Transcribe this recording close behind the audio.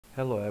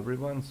Hello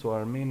everyone, so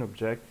our main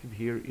objective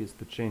here is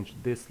to change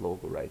this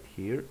logo right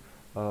here.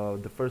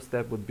 The first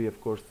step would be of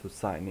course to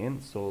sign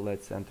in, so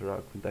let's enter our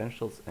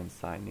credentials and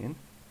sign in.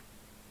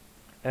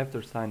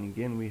 After signing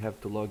in we have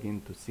to log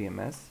into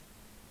CMS,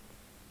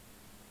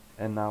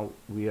 and now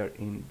we are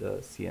in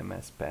the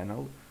CMS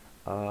panel.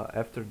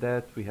 After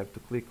that we have to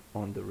click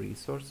on the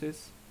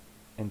resources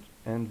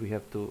and we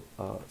have to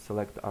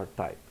select our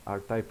type.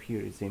 Our type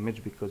here is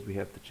image because we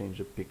have to change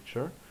the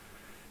picture.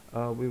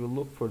 We will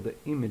look for the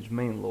image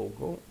main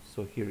logo,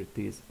 so here it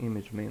is,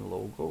 image main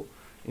logo.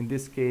 In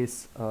this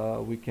case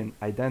we can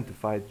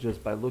identify it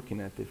just by looking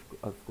at it.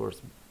 Of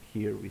course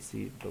here we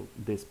see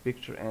this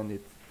picture and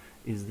it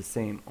is the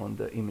same on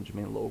the image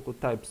main logo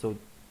type, so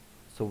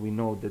we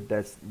know that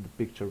that's the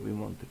picture we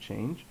want to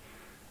change.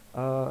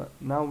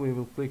 Now we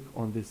will click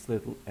on this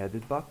little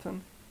edit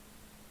button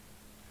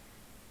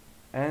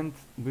and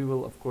we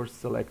will of course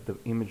select the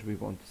image we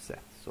want to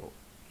set. So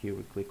here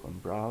we click on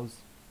browse,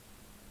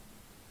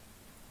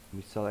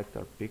 we select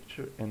our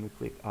picture and we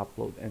click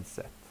upload and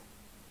set.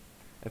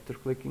 After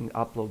clicking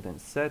upload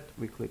and set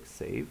we click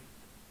save,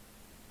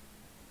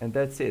 and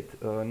that's it.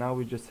 Now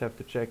we just have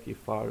to check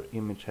if our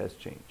image has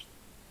changed.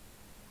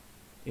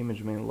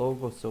 Image main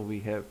logo, so we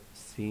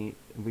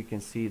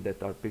can see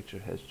that our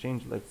picture has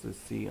changed. Let's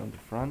just see on the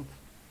front.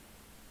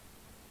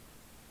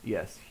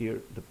 Yes,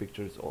 here the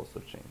picture is also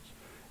changed.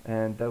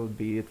 And that would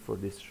be it for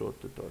this short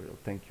tutorial.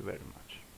 Thank you very much.